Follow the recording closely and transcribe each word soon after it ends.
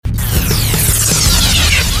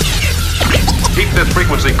Keep this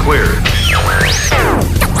frequency clear.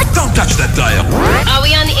 Don't touch that dial. Are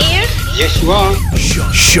we on the air? Yes, you are.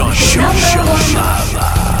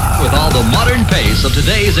 With all the modern pace of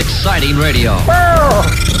today's exciting radio.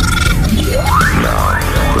 Now,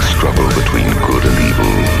 the struggle between good and evil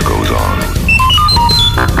goes on.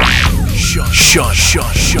 Ladies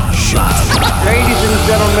and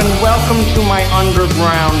gentlemen, welcome to my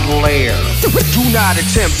underground lair. Do not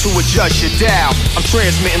attempt to adjust your dial. I'm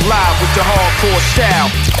transmitting live with the hardcore style.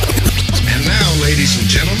 And now, ladies and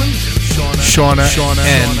gentlemen, Shauna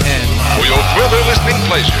and For your further listening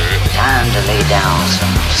pleasure, Time to lay down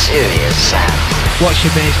some serious sound. Watch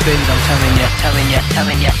your bass bins, I'm telling you.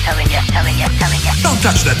 don't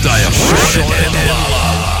touch that dial.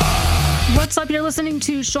 What's up? You're listening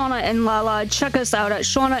to Shauna and Lala. Check us out at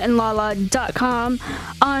shaunaandlala.com,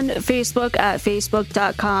 on Facebook at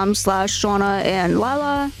facebook.com/Shauna and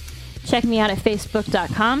Lala. Check me out at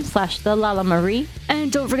facebook.com/TheLalaMarie. And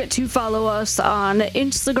don't forget to follow us on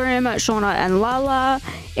Instagram at Shauna and Lala,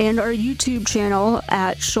 and our YouTube channel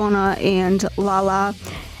at Shauna and Lala,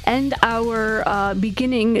 and our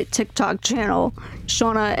beginning TikTok channel,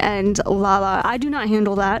 Shauna and Lala. I do not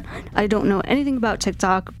handle that. I don't know anything about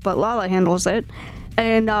TikTok, but Lala handles it.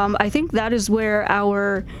 And I think that is where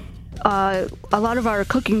our a lot of our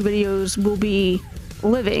cooking videos will be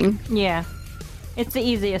living. Yeah. It's the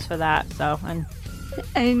easiest for that, so.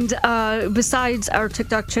 And besides our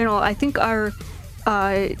TikTok channel, I think our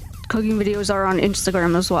cooking videos are on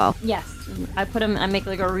Instagram as well. Yes. I make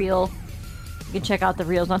like a reel. You can check out the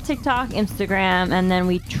reels on TikTok, Instagram, and then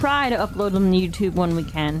we try to upload them to YouTube when we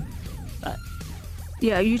can. But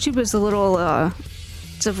yeah, YouTube is a little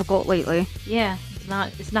difficult lately. yeah,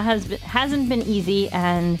 hasn't been easy,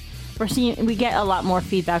 and we get a lot more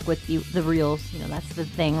feedback with the reels. You know, that's the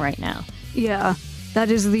thing right now. Yeah, that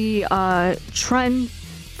is the trend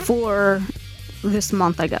for this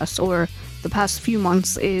month, I guess, or the past few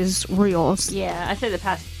months is reels. Yeah, I say the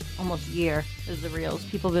past almost year is the reels.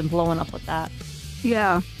 People have been blowing up with that.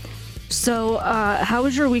 Yeah. So, how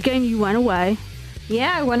was your weekend? You went away.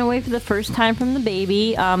 Yeah, I went away for the first time from the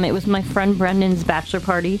baby. It was my friend Brendan's bachelor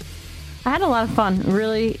party. I had a lot of fun.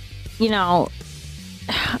 Really,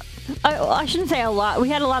 I shouldn't say a lot. We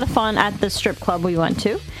had a lot of fun at the strip club we went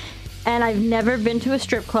to. And I've never been to a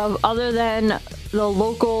strip club other than the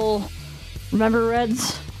local, remember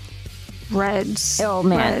Reds? Oh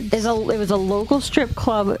man, Reds. It was a local strip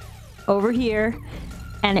club over here,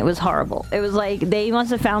 and it was horrible. It was like they must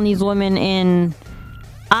have found these women in,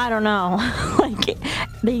 I don't know, like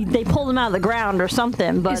they pulled them out of the ground or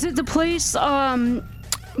something. But is it the place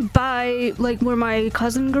by like where my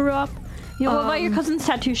cousin grew up? What about your cousin's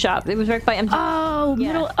tattoo shop? It was right by MTV. Oh,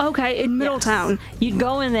 Yeah. in Middletown. Yes. You'd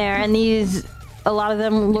go in there, and a lot of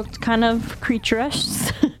them looked kind of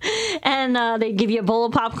creaturous, and they'd give you a bowl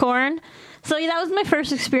of popcorn. So yeah, that was my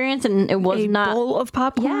first experience, and it was not a bowl of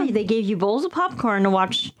popcorn. Yeah, they gave you bowls of popcorn to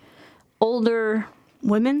watch older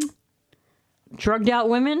women, drugged out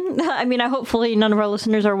women. I mean, hopefully none of our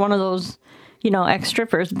listeners are one of those,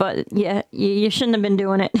 ex-strippers, but yeah, you shouldn't have been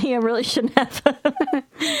doing it. You really shouldn't have.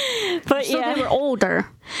 But so yeah, they were older.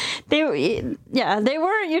 They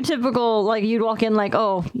weren't your typical, like, you'd walk in like,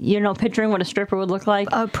 picturing what a stripper would look like.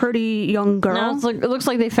 A pretty young girl. No, it looks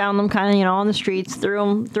like they found them kind of, on the streets, threw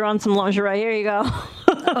on some lingerie. Here you go.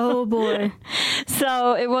 Oh boy.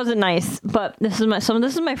 So it wasn't nice, but this is my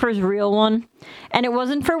first real one, and it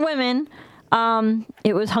wasn't for women.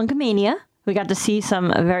 It was Hunkamania. We got to see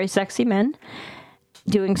some very sexy men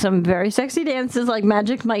doing some very sexy dances, like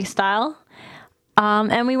Magic Mike style.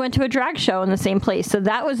 And we went to a drag show in the same place. So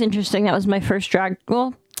that was interesting. That was my first kind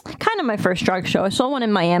of my first drag show. I saw one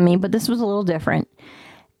in Miami, but this was a little different.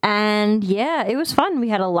 And yeah, it was fun. We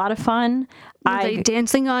had a lot of fun. Were they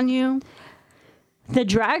dancing on you? The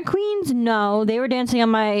drag queens? No, they were dancing on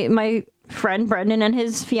my friend Brendan and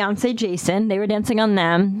his fiance Jason. They were dancing on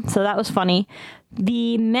them. So that was funny.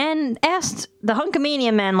 The men asked, the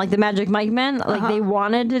Hunkamania men, like the Magic Mike men, like they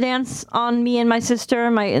wanted to dance on me and my sister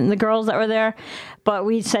and the girls that were there, but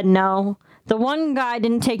we said no. The one guy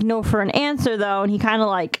didn't take no for an answer though, and he kind of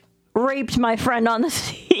like raped my friend on the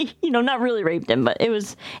seat. Not really raped him, but it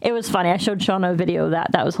was funny. I showed Shauna a video of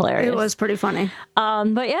that. That was hilarious. It was pretty funny.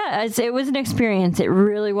 But yeah, it was an experience. It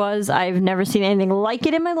really was. I've never seen anything like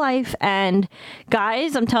it in my life. And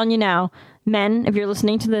guys, I'm telling you now, men, if you're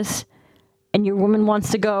listening to this, and your woman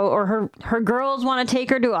wants to go, or her girls want to take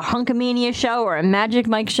her to a Hunkamania show or a Magic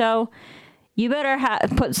Mike show, you better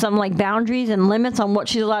put some like boundaries and limits on what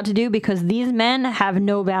she's allowed to do, because these men have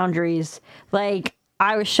no boundaries. Like,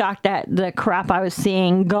 I was shocked at the crap I was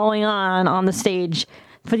seeing going on the stage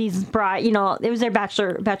for these it was their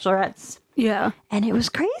bachelorettes. Yeah. And it was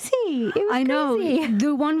crazy. It was I know. crazy.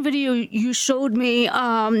 The one video you showed me,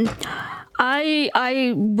 I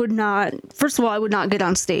would not, first of all, I would not get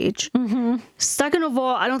on stage. Mm-hmm. Second of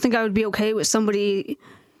all, I don't think I would be okay with somebody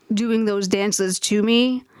doing those dances to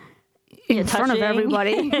me in front of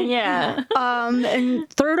everybody. Yeah. And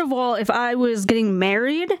third of all, if I was getting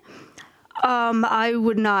married, I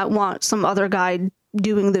would not want some other guy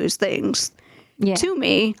doing those things to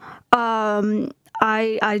me. I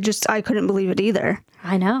couldn't believe it either.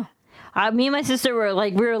 I know. Me and my sister were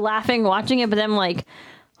like, we were laughing watching it, but then like,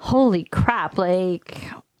 holy crap. Like,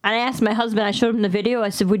 and I asked my husband, I showed him the video. I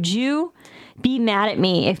said, would you be mad at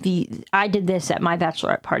me if I did this at my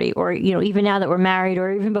bachelorette party? Or, you know, even now that we're married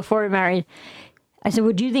or even before we're married, I said,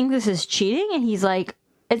 would you think this is cheating? And he's like,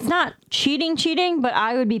 it's not cheating, but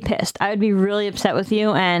I would be pissed. I would be really upset with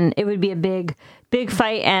you, and it would be a big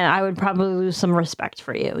fight, and I would probably lose some respect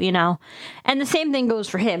for you, you know? And the same thing goes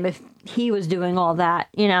for him if he was doing all that,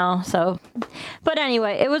 you know? So, but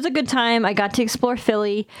anyway, it was a good time. I got to explore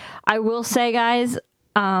Philly. I will say, guys,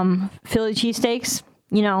 Philly cheesesteaks,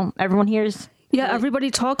 you know, everyone here's... Yeah,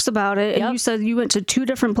 everybody talks about it, and you said you went to 2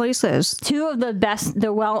 different places. 2 of the best,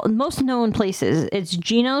 most known places. It's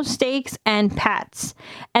Geno's Steaks and Pat's,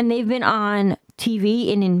 and they've been on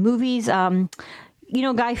TV and in movies. You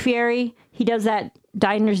know, Guy Fieri, he does that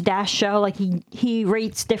Diners Dash show. Like he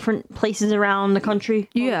rates different places around the country.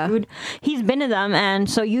 Yeah, food. He's been to them, and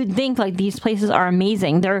so you'd think like these places are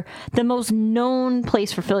amazing. They're the most known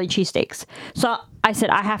place for Philly cheesesteaks. So I said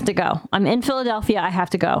I have to go. I'm in Philadelphia. I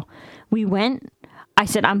have to go. We went. I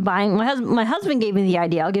said, I'm buying. My husband gave me the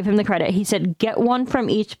idea. I'll give him the credit. He said, get one from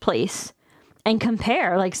each place and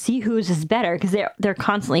compare, like, see whose is better, because they're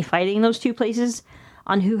constantly fighting those 2 places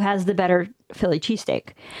on who has the better Philly cheesesteak.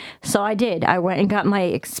 So I did. I went and got my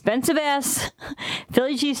expensive ass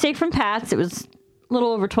Philly cheesesteak from Pat's. It was a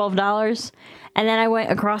little over $12. And then I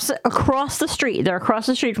went across the street. They're across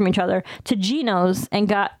the street from each other to Geno's and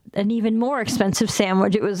got an even more expensive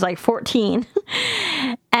sandwich. It was like $14.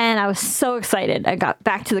 And I was so excited. I got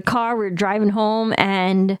back to the car. We were driving home,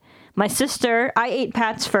 and my sister, I ate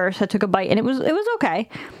Pat's first. I took a bite, and it was okay.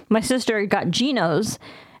 My sister got Geno's,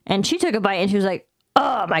 and she took a bite, and she was like,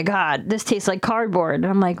 oh my God, this tastes like cardboard. And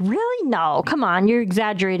I'm like, really? No, come on, you're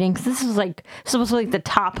exaggerating, because this is like supposed to be like the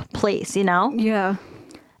top place, you know? Yeah.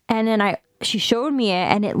 And then she showed me it,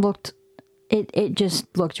 and it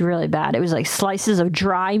just looked really bad. It was like slices of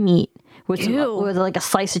dry meat with like a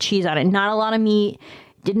slice of cheese on it. Not a lot of meat.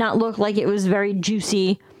 Did not look like it was very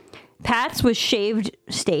juicy. Pat's was shaved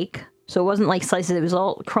steak, so it wasn't like slices. It was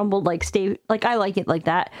all crumbled like steak. Like I like it like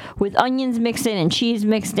that, with onions mixed in and cheese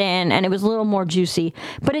mixed in, and it was a little more juicy.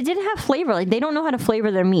 But it didn't have flavor. Like they don't know how to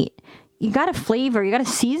flavor their meat. You got to flavor. You got to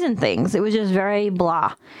season things. It was just very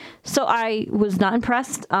blah. So I was not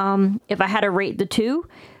impressed. If I had to rate the 2,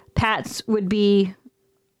 Pat's would be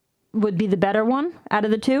the better one out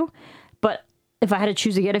of the 2. But if I had to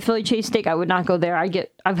choose to get a Philly cheesesteak, I would not go there.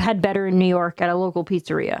 I've had better in New York at a local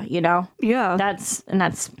pizzeria, you know? Yeah.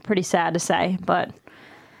 That's pretty sad to say, but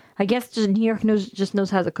I guess just New York knows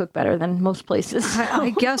how to cook better than most places. I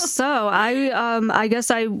guess so. I guess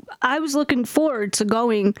I was looking forward to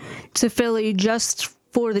going to Philly just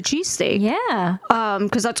for the cheesesteak. Yeah.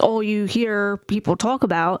 Because that's all you hear people talk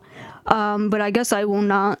about. But I guess I will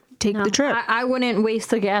not take the trip. I wouldn't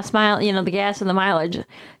waste the gas and the mileage.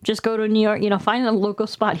 Just go to New York, find a local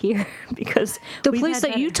spot here because the place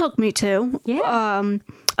that you took me to, I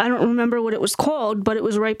don't remember what it was called, but it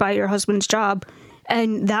was right by your husband's job.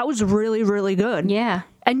 And that was really, really good. Yeah.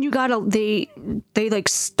 And they like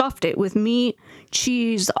stuffed it with meat,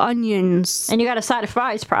 cheese, onions. And you got a side of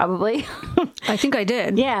fries, probably. I think I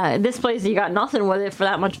did. Yeah, this place you got nothing with it for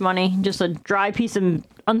that much money. Just a dry piece of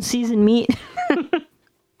unseasoned meat.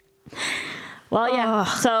 Well, yeah.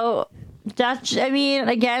 So that's,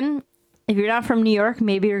 again, if you're not from New York,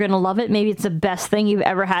 maybe you're going to love it. Maybe it's the best thing you've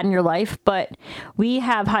ever had in your life. But we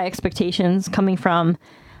have high expectations coming from,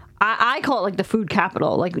 I call it like the food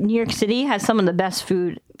capital. Like New York City has some of the best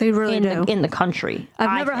food they really do in the country.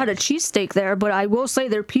 I've never had a cheesesteak there, but I will say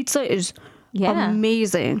their pizza is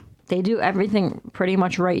amazing. They do everything pretty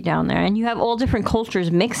much right down there. And you have all different cultures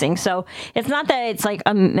mixing. So it's not that it's like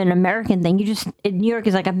an American thing. New York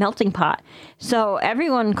is like a melting pot. So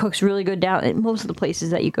everyone cooks really good down at most of the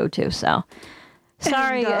places that you go to. So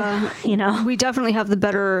sorry, We definitely have the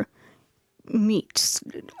better meats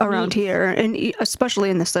around here, and especially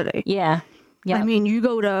in the city. Yeah. I mean, you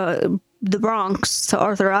go to the Bronx, to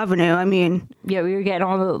Arthur Avenue. Yeah, we were getting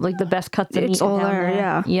all the best cuts of meat. It's all there.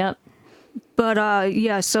 Yeah. Yep.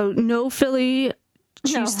 But so no Philly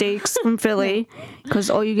cheesesteaks from Philly, because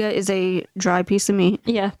all you get is a dry piece of meat.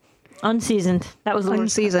 Yeah. Unseasoned. That was the word.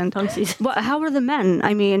 Unseasoned. Unseasoned. But how are the men?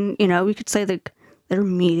 I mean, we could say that they're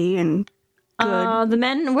meaty and good. The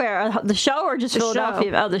men where the show or just The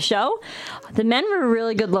Philadelphia? show. Oh, the show. The men were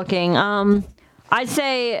really good looking. I'd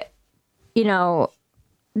say, there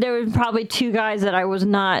were probably 2 guys that I was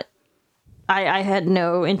not. I had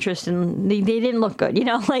no interest in. They didn't look good.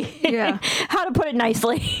 Yeah. How to put it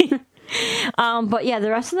nicely. But yeah, the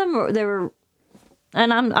rest of them they were.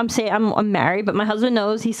 And I'm married, but my husband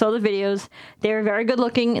knows. He saw the videos. They were very good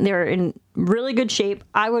looking. They were in really good shape.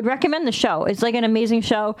 I would recommend the show. It's like an amazing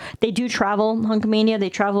show. They do travel, Hunkamania. They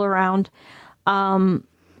travel around different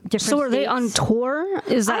So are they states. on tour?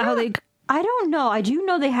 Is that how they... I don't know. I do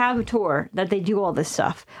know they have a tour that they do all this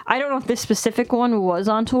stuff. I don't know if this specific one was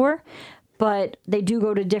on tour, but they do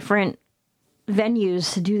go to different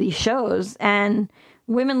venues to do these shows, and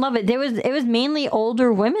women love it. It was mainly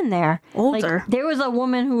older women there. Older? Like, there was a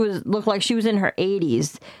woman who looked like she was in her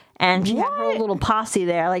 80s, and she had her little posse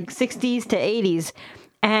there, like 60s to 80s,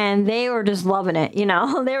 and they were just loving it. They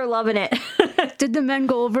were loving it. Did the men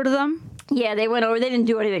go over to them? Yeah, they went over. They didn't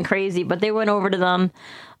do anything crazy, but they went over to them,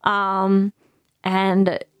 and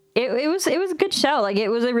it was a good show. Like, it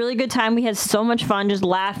was a really good time. We had so much fun just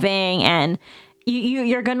laughing, and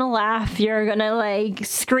you're gonna laugh. You're gonna like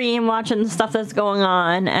scream watching the stuff that's going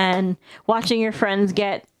on, and watching your friends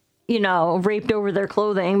get raped over their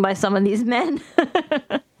clothing by some of these men.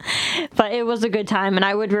 But it was a good time, and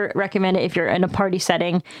I would recommend it if you're in a party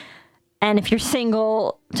setting. And if you're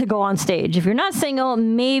single, to go on stage. If you're not single,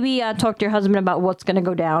 maybe talk to your husband about what's going to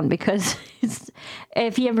go down, because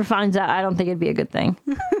if he ever finds out, I don't think it'd be a good thing.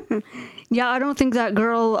 Yeah, I don't think that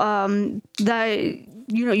girl that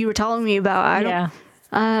you were telling me about.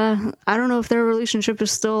 I don't know if their relationship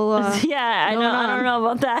is still. Yeah, I know. I don't know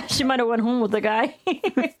about that. She might have went home with the guy.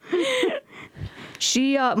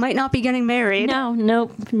 She might not be getting married. No,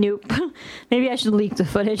 nope. Maybe I should leak the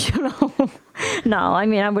footage. No, I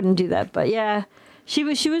mean, I wouldn't do that. But yeah, she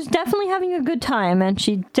was definitely having a good time, and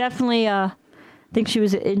she definitely think she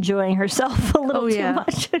was enjoying herself a little too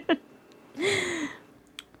much.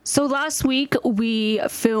 So last week we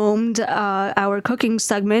filmed our cooking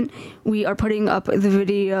segment. We are putting up the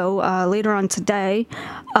video later on today.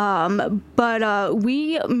 But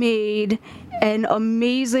we made an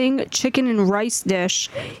amazing chicken and rice dish.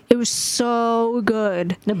 It was so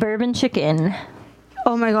good. The bourbon chicken.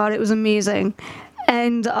 Oh my god, it was amazing.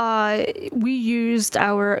 And we used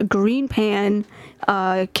our green pan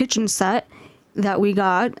kitchen set that we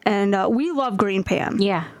got. And we love green pan.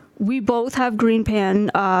 Yeah. We both have green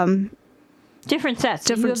pan. Different sets.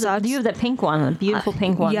 Different sets. You have the pink one, the beautiful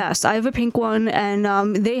pink one. Yes, I have a pink one,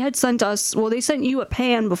 and they had sent us. Well, they sent you a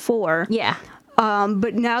pan before. Yeah.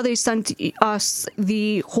 But now they sent us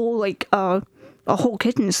the whole a whole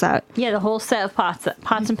kitchen set. Yeah, the whole set of pots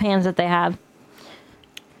and pans that they have.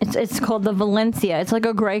 It's called the Valencia. It's like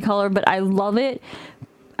a gray color, but I love it.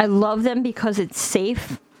 I love them because it's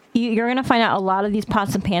safe. You're going to find out a lot of these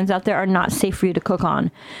pots and pans out there are not safe for you to cook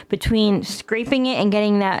on. Between scraping it and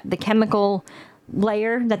getting the chemical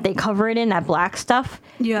layer that they cover it in, that black stuff.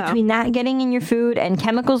 Yeah. Between that getting in your food and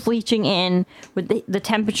chemicals leaching in with the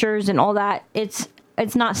temperatures and all that, it's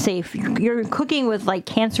not safe. You're cooking with like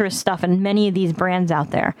cancerous stuff in many of these brands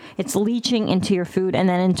out there. It's leaching into your food and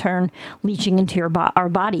then in turn leaching into our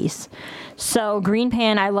bodies. So green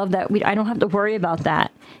pan, I love that. I don't have to worry about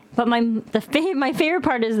that. But my favorite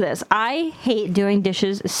part is this. I hate doing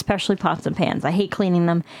dishes, especially pots and pans. I hate cleaning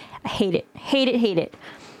them. I hate it. Hate it, hate it.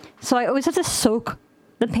 So I always have to soak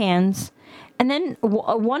the pans. And then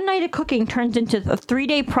one night of cooking turns into a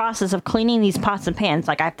 3-day process of cleaning these pots and pans.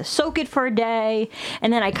 Like I have to soak it for a day.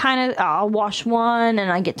 And then I'll wash one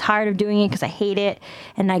and I get tired of doing it because I hate it.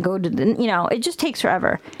 And I go to, it just takes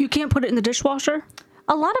forever. You can't put it in the dishwasher?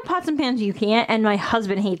 A lot of pots and pans you can't, and my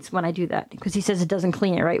husband hates when I do that because he says it doesn't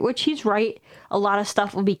clean it right, which he's right. A lot of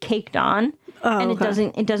stuff will be caked on, and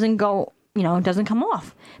okay. it doesn't go, it doesn't come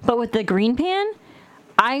off. But with the green pan,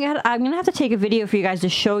 I'm gonna have to take a video for you guys to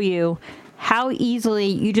show you how easily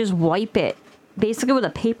you just wipe it, basically with a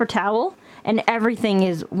paper towel, and everything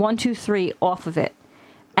is 1, 2, 3 off of it.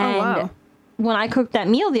 And wow. When I cooked that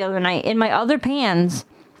meal the other night in my other pans,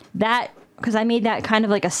 because I made that kind of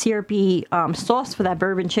like a syrupy sauce for that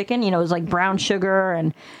bourbon chicken. It was like brown sugar,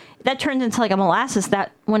 and that turns into like a molasses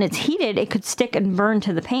that when it's heated, it could stick and burn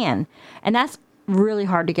to the pan. And that's really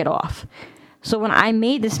hard to get off. So when I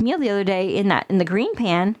made this meal the other day in the green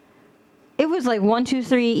pan, it was like 1, 2,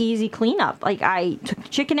 3 easy cleanup. Like I took the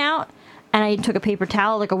chicken out and I took a paper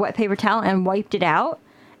towel, like a wet paper towel, and wiped it out.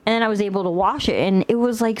 And then I was able to wash it, and it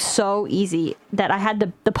was like so easy that I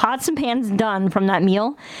had the pots and pans done from that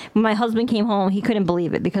meal. When my husband came home, he couldn't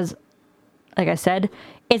believe it because like I said,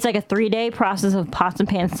 it's like a 3-day process of pots and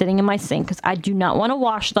pans sitting in my sink because I do not want to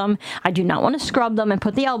wash them. I do not want to scrub them and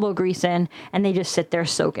put the elbow grease in, and they just sit there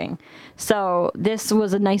soaking. So this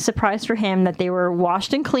was a nice surprise for him that they were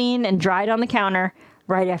washed and cleaned and dried on the counter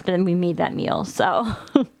right after we made that meal. So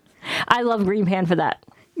I love Green Pan for that.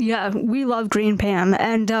 Yeah, we love Green Pan.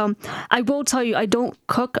 And I will tell you, I don't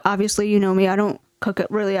cook. Obviously, you know me. I don't cook it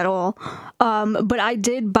really at all. But I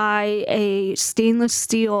did buy a stainless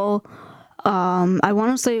steel, I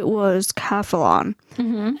want to say it was Calphalon.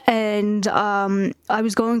 And I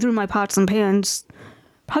was going through my pots and pans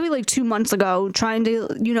probably like 2 months ago, trying to,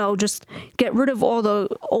 you know, just get rid of all the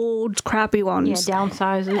old crappy ones. Yeah,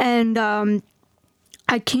 downsize it. And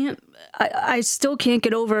I still can't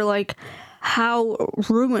get over like how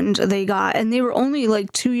ruined they got, and they were only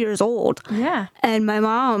like 2 years old. Yeah. And my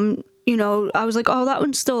mom, you know, I was like, oh, that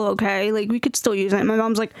one's still okay, like we could still use it. And my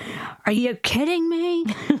mom's like, are you kidding me?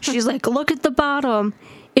 She's like, look at the bottom.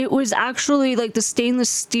 It was actually like the stainless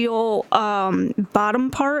steel bottom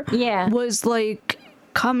part was like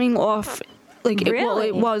coming off, like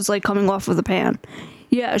it was like coming off of the pan.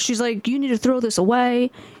 Yeah, she's like, you need to throw this away.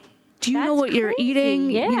 Do you know what you're eating?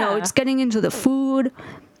 Yeah. You know, it's getting into the food.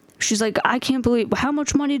 She's like, I can't believe, how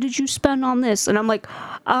much money did you spend on this? And I'm like,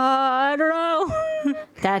 I don't know.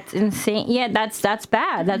 That's insane. Yeah, that's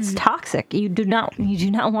bad. That's toxic. You do not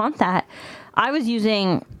want that. I was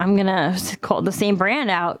using, I'm gonna call the same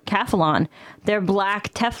brand out, Calphalon. They're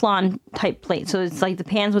black Teflon type plate, so it's like the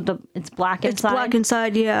pans with it's black inside. It's black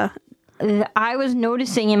inside, yeah. I was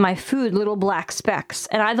noticing in my food little black specks,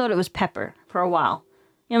 and I thought it was pepper for a while.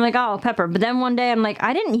 And I'm like, oh, pepper. But then one day I'm like,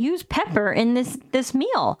 I didn't use pepper in this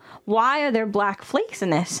meal. Why are there black flakes in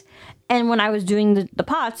this? And when I was doing the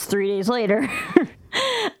pots 3 days later,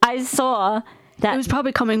 I saw that it was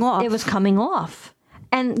probably coming off. It was coming off.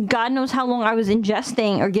 And God knows how long I was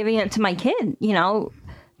ingesting or giving it to my kid, you know,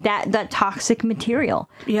 that toxic material.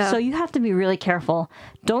 Yeah. So you have to be really careful.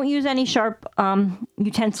 Don't use any sharp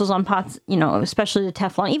utensils on pots, you know, especially the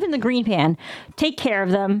Teflon, even the Green Pan. Take care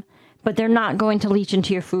of them. But they're not going to leach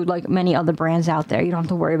into your food like many other brands out there. You don't have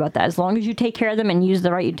to worry about that. As long as you take care of them and use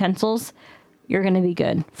the right utensils, you're going to be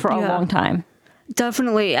good for a long time.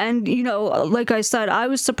 Definitely. And, you know, like I said, I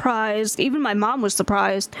was surprised. Even my mom was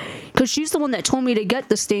surprised because she's the one that told me to get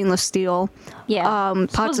the stainless steel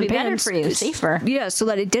pots and pans. Better for you, safer. Yeah, so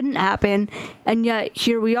that it didn't happen. And yet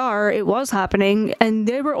here we are. It was happening. And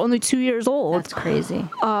they were only 2 years old. That's crazy.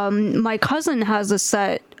 My cousin has a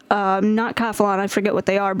set. Not Calphalon, I forget what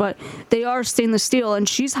they are, but they are stainless steel, and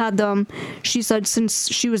she's had them, she said,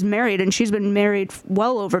 since she was married, and she's been married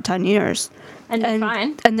well over 10 years. And they're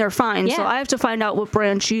fine. And they're fine, Yeah. so I have to find out what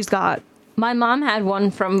brand she's got. My mom had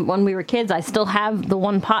one from when we were kids. I still have the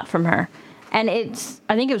one pot from her. And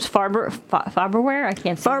I think it was Farberware. I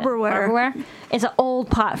can't say Farberware. It's an old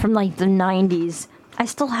pot from like the 90s. I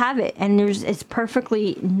still have it, and it's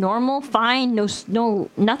perfectly normal, fine,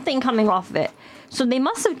 nothing coming off of it. So they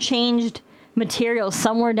must have changed materials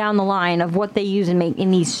somewhere down the line of what they use in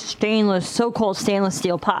these so-called stainless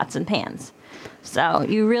steel pots and pans. So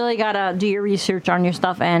you really gotta do your research on your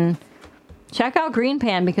stuff and check out Green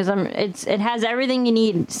Pan because it has everything you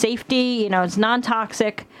need. Safety, you know, it's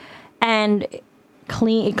non-toxic, and it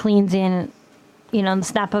cleans in, you know, the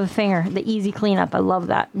snap of a finger. The easy cleanup. I love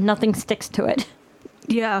that. Nothing sticks to it.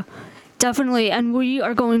 Yeah, definitely. And we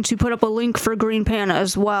are going to put up a link for Green Pan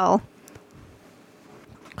as well.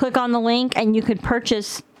 Click on the link and you could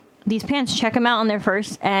purchase these pants. Check them out on there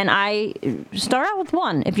first. And I start out with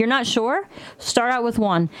one. If you're not sure, start out with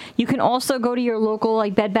one. You can also go to your local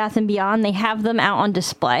like Bed Bath & Beyond. They have them out on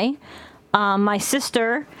display. My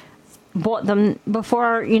sister bought them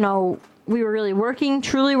before, you know, we were really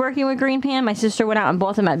truly working with Green Pan. My sister went out and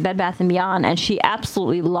bought them at Bed Bath & Beyond, and she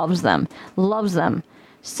absolutely loves them.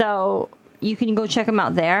 So you can go check them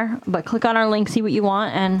out there. But click on our link, see what you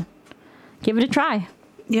want, and give it a try.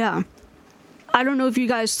 Yeah. I don't know if you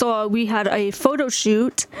guys saw, we had a photo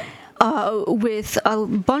shoot with a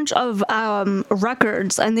bunch of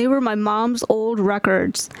records, and they were my mom's old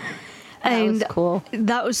records. That was cool.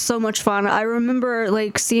 That was so much fun. I remember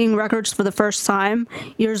like seeing records for the first time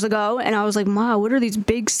years ago, and I was like, "Ma, what are these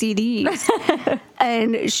big CDs?"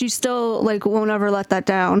 And she still like won't ever let that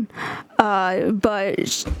down.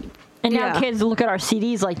 And now kids look at our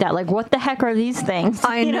CDs like that, like, what the heck are these things?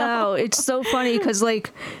 I know. It's so funny because,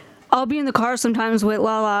 like, I'll be in the car sometimes with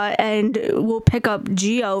Lala and we'll pick up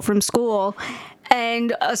Geo from school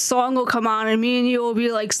and a song will come on, and me and you will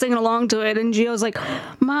be like singing along to it, and Gio's like,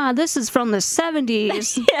 "Ma, this is from the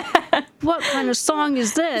 70s. Yeah. What kind of song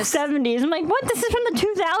is this?" 70s. I'm like, what? This is from the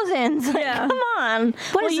 2000s. Like, Yeah. come on.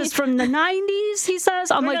 What is this from the 90s? He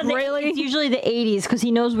says. I'm like, really? It's usually the 80s because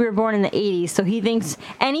he knows we were born in the 80s, so he thinks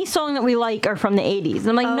any song that we like are from the 80s.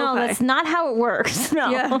 I'm like, no, okay. that's not how it works. No.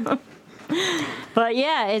 Yeah. But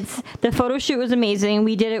yeah, the photo shoot was amazing.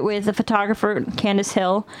 We did it with a photographer, Candace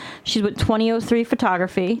Hill. She's with 2003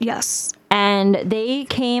 Photography. Yes. And they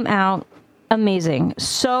came out amazing.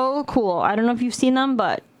 So cool. I don't know if you've seen them,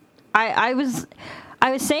 but I was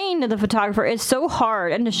saying to the photographer, it's so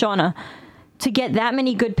hard, and to Shauna, to get that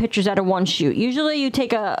many good pictures out of one shoot. Usually you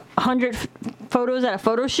take 100 photos at a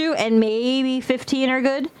photo shoot and maybe 15 are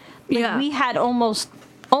good. Like, yeah. We had almost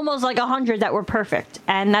like 100 that were perfect,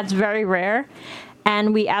 and that's very rare.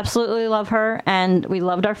 And we absolutely love her, and we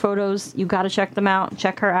loved our photos. You got to check them out.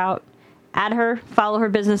 Check her out. Add her, follow her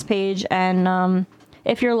business page, and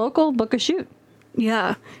if you're local, book a shoot.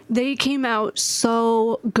 Yeah, they came out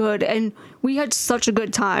so good, and we had such a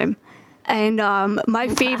good time. And my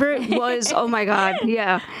favorite was, oh my God,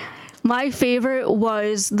 yeah. My favorite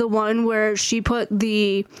was the one where she put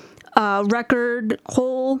the record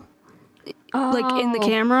hole like in the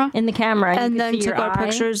camera. In the camera. And then took our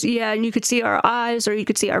pictures. Yeah, and you could see our eyes, or you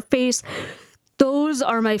could see our face. Those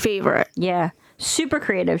are my favorite. Yeah. Super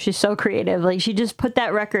creative. She's so creative. Like, she just put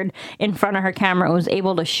that record in front of her camera and was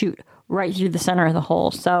able to shoot right through the center of the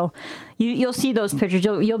hole. So you'll see those pictures.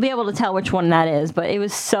 You'll be able to tell which one that is. But it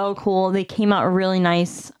was so cool. They came out really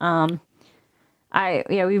nice. We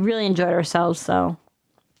really enjoyed ourselves. So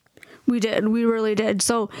We did. We really did.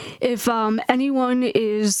 So if anyone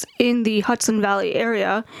is in the Hudson Valley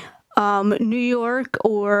area, New York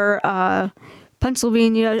or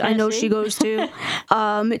Pennsylvania, Tennessee. I know she goes to.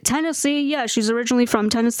 Tennessee, yeah, she's originally from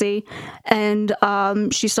Tennessee, and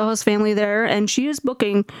she still has family there, and she is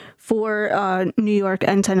booking for New York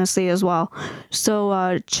and Tennessee as well.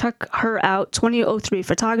 So check her out, 2003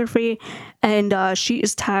 Photography, and she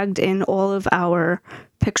is tagged in all of our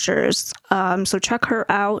pictures. So check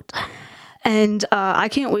her out, and I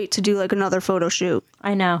can't wait to do like another photo shoot.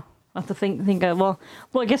 I know. I'll have to think of, well,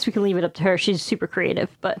 I guess we can leave it up to her. She's super creative,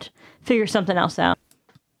 but figure something else out.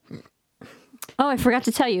 Oh, I forgot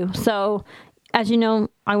to tell you. So, as you know,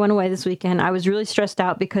 I went away this weekend. I was really stressed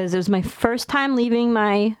out because it was my first time leaving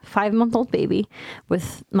my 5-month-old baby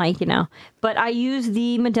with Mike, But I used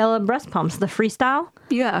the Medela breast pumps, the Freestyle.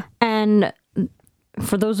 Yeah. And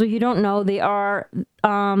for those of you who don't know, they are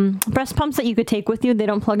breast pumps that you could take with you. They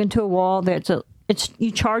don't plug into a wall.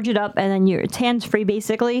 You charge it up, and then it's hands-free,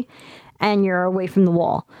 basically, and you're away from the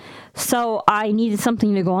wall. So I needed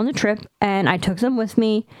something to go on the trip, and I took them with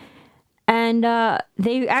me. And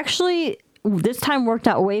they actually, this time, worked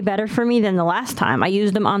out way better for me than the last time. I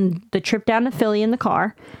used them on the trip down to Philly in the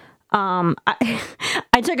car. I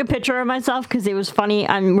took a picture of myself because it was funny.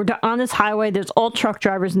 We're on this highway. There's all truck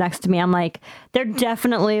drivers next to me. I'm like, they're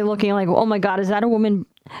definitely looking like, oh my God, is that a woman,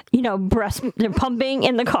 they're pumping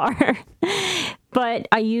in the car. But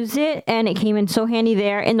I used it, and it came in so handy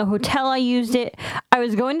there. In the hotel, I used it. I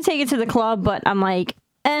was going to take it to the club, but I'm like,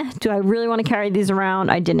 do I really want to carry these around?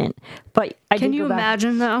 I didn't. But I can you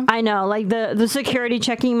imagine though? I know, like the security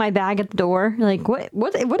checking my bag at the door. Like,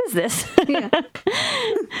 what is this? Yeah.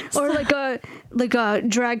 Or like a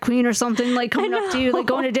drag queen or something, like coming up to you, like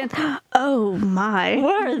going to dance. Oh my!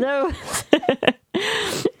 What are those?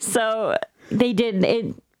 So they did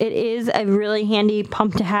it. It is a really handy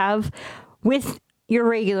pump to have with your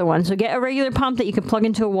regular one. So get a regular pump that you can plug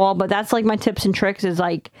into a wall. But that's like my tips and tricks is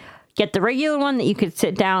like, get the regular one that you could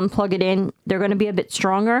sit down, plug it in. They're going to be a bit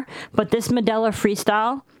stronger. But this Medela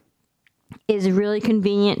Freestyle is really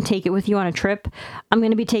convenient. Take it with you on a trip. I'm going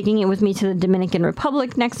to be taking it with me to the Dominican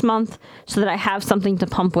Republic next month so that I have something to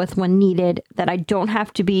pump with when needed, that I don't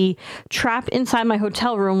have to be trapped inside my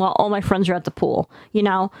hotel room while all my friends are at the pool.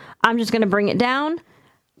 I'm just going to bring it down,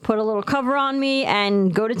 put a little cover on me,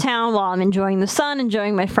 and go to town while I'm enjoying the sun,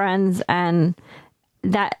 enjoying my friends, and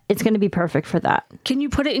that it's going to be perfect for that. Can you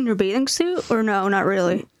put it in your bathing suit or no, not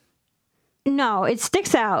really? No, it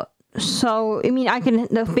sticks out. So,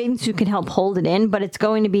 the bathing suit can help hold it in, but it's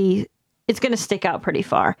going to stick out pretty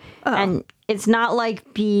far. Oh. And it's not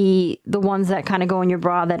like the ones that kind of go in your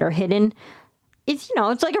bra that are hidden. It's,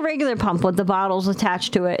 it's like a regular pump with the bottles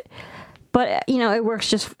attached to it. But, it works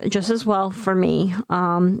just as well for me.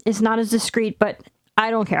 It's not as discreet, but I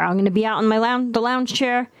don't care. I'm going to be out in my the lounge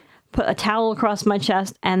chair, put a towel across my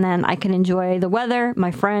chest, and then I can enjoy the weather,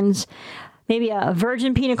 my friends, maybe a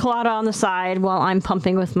virgin pina colada on the side while I'm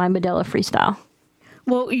pumping with my Medela Freestyle.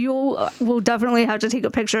 Well, we'll definitely have to take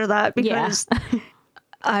a picture of that because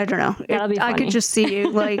I don't know. That'll be funny. I could just see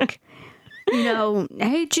you like, you know,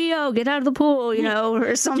 hey Gio, get out of the pool, you know,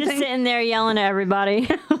 or something. Just sitting there yelling at everybody.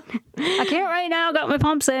 I can't right now. Got my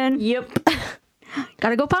pumps in. Yep.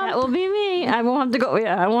 Gotta go pump. That will be me. I won't have to go.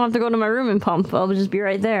 Yeah, I won't have to go to my room and pump. I'll just be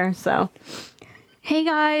right there. So, hey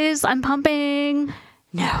guys, I'm pumping.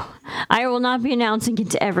 No, I will not be announcing it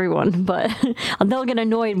to everyone, but they'll get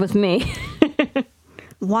annoyed with me.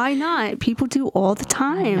 Why not? People do all the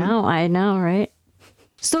time. I know, right?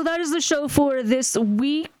 So that is the show for this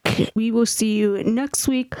week. We will see you next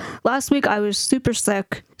week. Last week I was super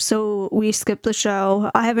sick, so we skipped the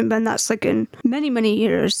show. I haven't been that sick in many, many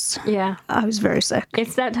years. Yeah. I was very sick.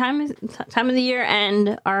 It's that time of the year,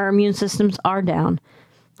 and our immune systems are down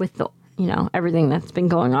with the, everything that's been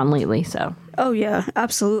going on lately, so. Oh, yeah,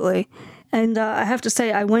 absolutely. And I have to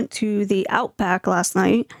say, I went to the Outback last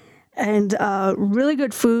night, and really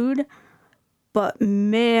good food, but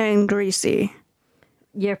man, greasy.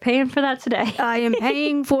 You're paying for that today. I am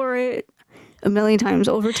paying for it a million times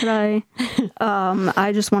over today.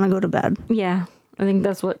 I just want to go to bed. Yeah, I think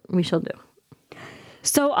that's what we shall do.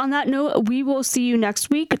 So on that note, we will see you next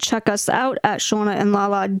week. Check us out at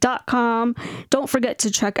ShaunaandLala.com. Don't forget to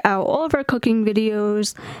check out all of our cooking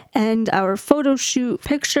videos and our photo shoot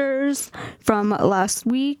pictures from last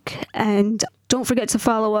week. And don't forget to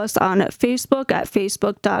follow us on Facebook at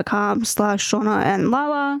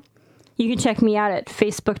facebook.com/ShaunaandLala. You can check me out at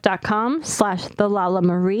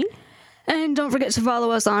facebook.com/TheLalaMarie. And don't forget to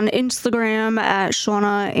follow us on Instagram at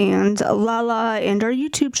Shauna and Lala and our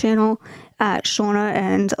YouTube channel at Shauna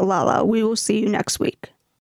and Lala. We will see you next week.